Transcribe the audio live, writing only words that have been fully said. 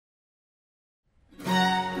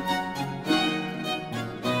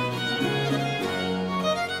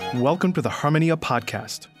Welcome to the Harmonia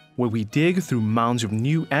Podcast, where we dig through mounds of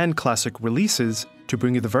new and classic releases to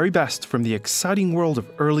bring you the very best from the exciting world of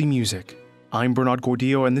early music. I'm Bernard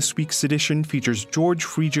Gordillo, and this week's edition features George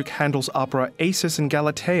Friedrich Handel's opera Acis and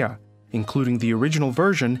Galatea, including the original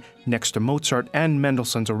version next to Mozart and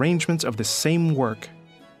Mendelssohn's arrangements of the same work.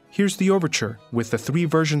 Here's the overture, with the three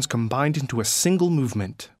versions combined into a single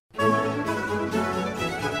movement.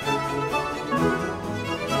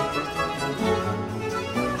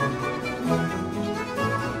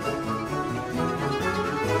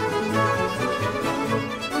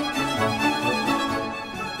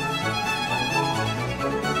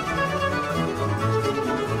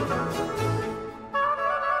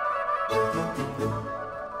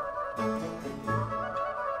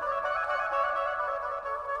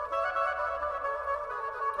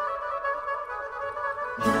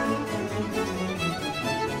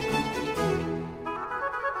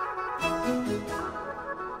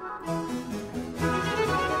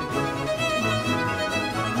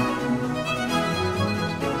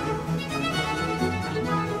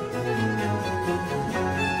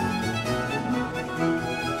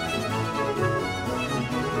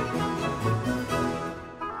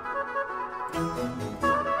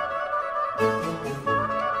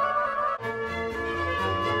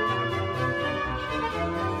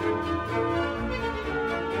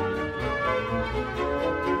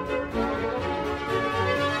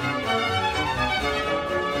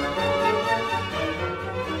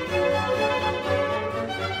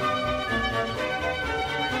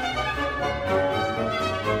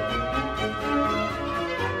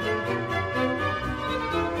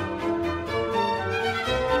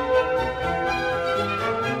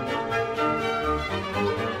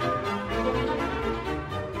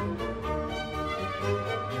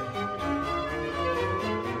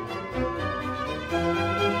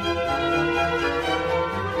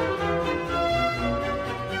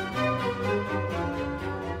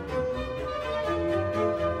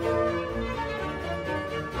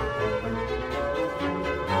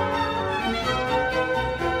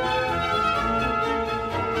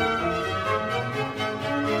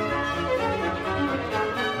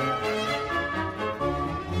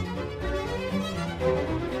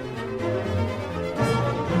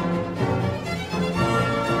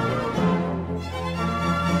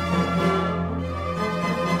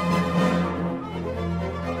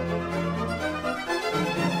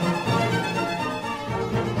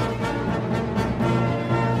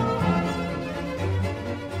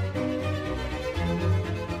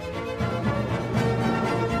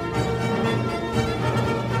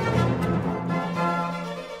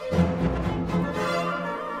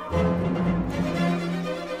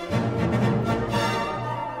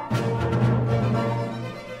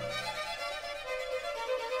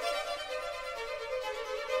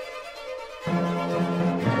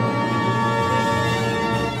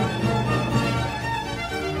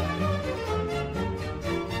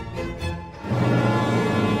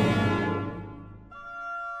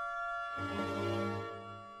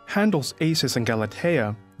 Handel's Acis and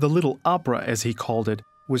Galatea, the little opera as he called it,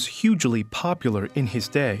 was hugely popular in his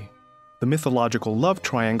day. The mythological love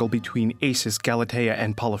triangle between Acis, Galatea,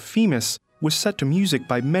 and Polyphemus was set to music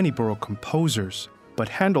by many Baroque composers, but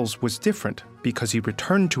Handel's was different because he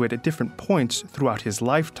returned to it at different points throughout his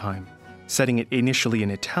lifetime, setting it initially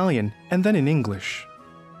in Italian and then in English.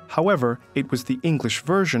 However, it was the English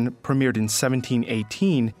version, premiered in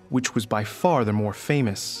 1718, which was by far the more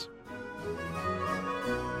famous.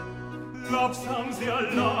 Love sounds the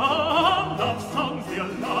alarm,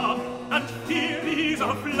 and fear is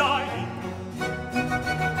a-flying,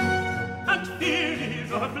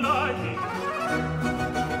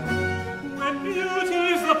 When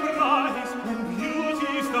beauty's the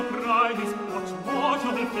prize, what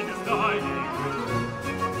mortal thing is dying?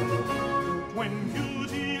 When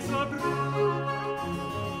beauty's the prize,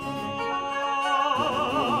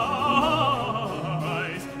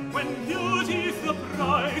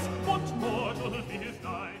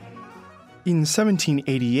 In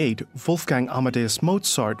 1788, Wolfgang Amadeus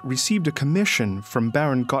Mozart received a commission from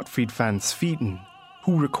Baron Gottfried van Swieten,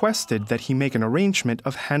 who requested that he make an arrangement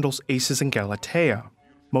of Handel's Acis and Galatea.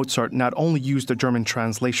 Mozart not only used a German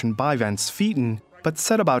translation by van Swieten, but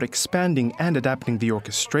set about expanding and adapting the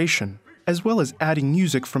orchestration, as well as adding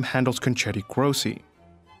music from Handel's Concerti Grossi.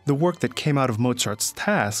 The work that came out of Mozart's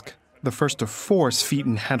task, the first of 4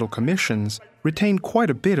 Swieten-Handel commissions, retained quite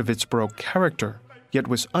a bit of its Baroque character, yet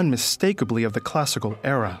was unmistakably of the classical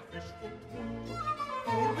era.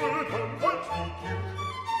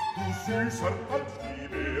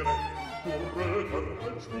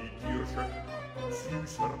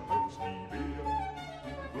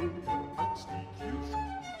 als die Kirschen,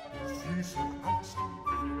 süßer als die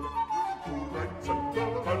Beeren, du reizender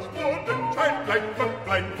als Bodenschein, bleib und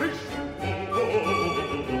bleib fischen.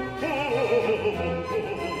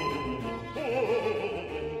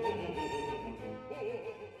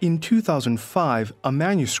 In 2005, a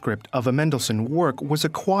manuscript of a Mendelssohn work was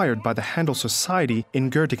acquired by the Handel Society in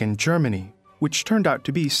Göttingen, Germany, which turned out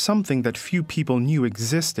to be something that few people knew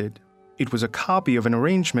existed. It was a copy of an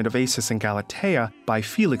arrangement of Acis and Galatea by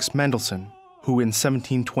Felix Mendelssohn, who in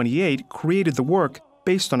 1728 created the work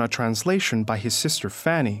based on a translation by his sister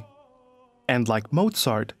Fanny. And like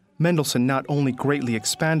Mozart, Mendelssohn not only greatly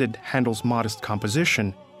expanded Handel's modest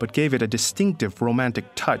composition, but gave it a distinctive romantic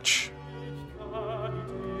touch.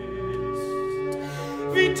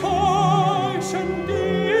 Wie täuschen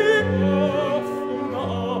die Hoffnung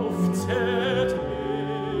auf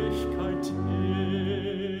Zärtlichkeit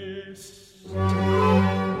ist.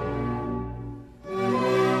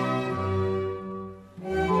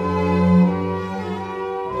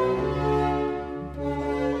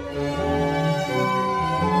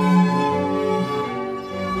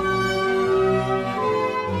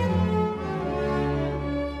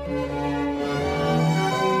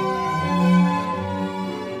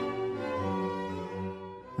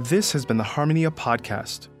 This has been the Harmonia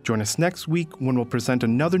Podcast. Join us next week when we'll present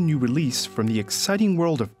another new release from the exciting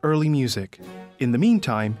world of early music. In the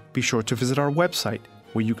meantime, be sure to visit our website,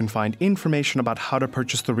 where you can find information about how to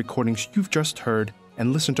purchase the recordings you've just heard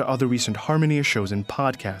and listen to other recent Harmonia shows and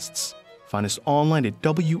podcasts. Find us online at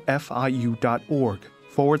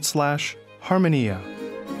wfiu.org/Harmonia.